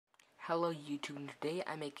Hello YouTube, today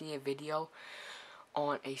I'm making a video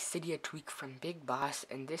on a Cydia tweak from Big Boss,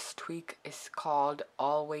 and this tweak is called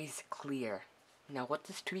Always Clear. Now what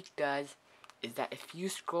this tweak does is that if you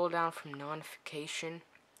scroll down from notification,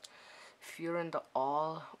 if you're in the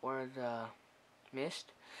all or the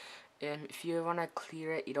mist, and if you want to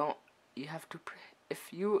clear it, you have to,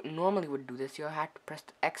 if you normally would do this, you'll have to press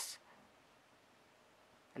the X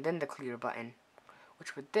and then the clear button,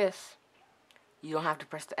 which with this, you don't have to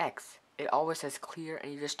press the X. It always says clear,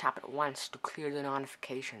 and you just tap it once to clear the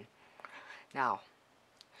notification. Now,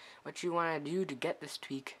 what you want to do to get this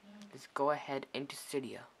tweak is go ahead into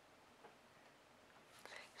Cydia.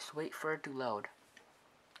 Just wait for it to load.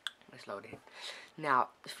 It's loading. Now,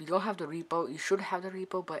 if you don't have the repo, you should have the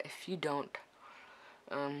repo, but if you don't,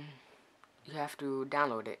 you have to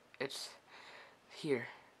download it. It's here,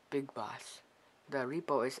 Big Boss. The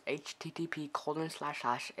repo is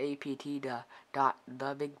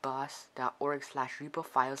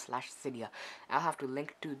http://apt.thebigboss.org/repo/file/cydia. I'll have the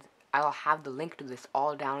link to this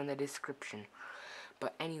all down in the description.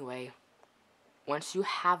 But anyway, once you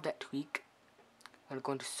have that tweak, I'm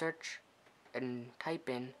going to search and type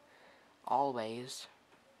in always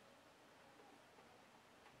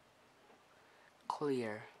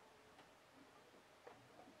clear.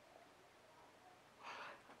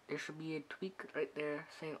 There should be a tweak right there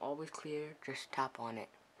saying always clear. Just tap on it.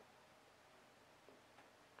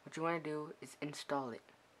 What you want to do is install it.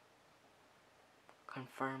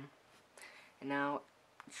 Confirm. And now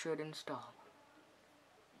it should install.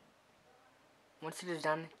 Once it is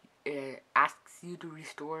done, it asks you to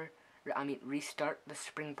restart the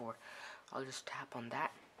springboard. I'll just tap on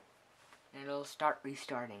that and it'll start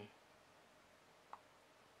restarting.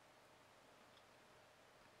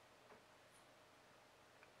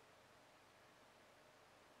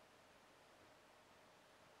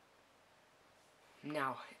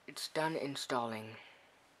 Now, it's done installing.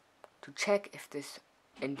 To check if this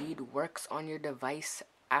indeed works on your device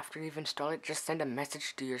after you've installed it, just send a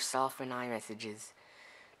message to yourself in iMessages.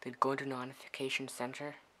 Then go into Notification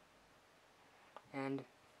Center, and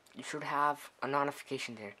you should have a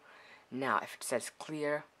notification there. Now, if it says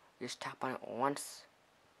clear, just tap on it once,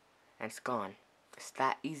 and it's gone. It's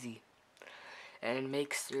that easy. And it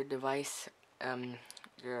makes your device,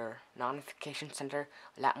 your notification center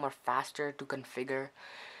a lot more faster to configure,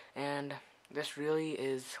 and this really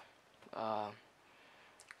is a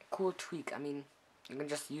cool tweak. I mean, you can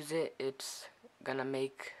just use it. It's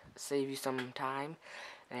gonna save you some time.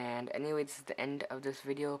 And anyway, this is the end of this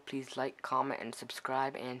video. Please like, comment, and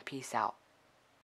subscribe, and peace out.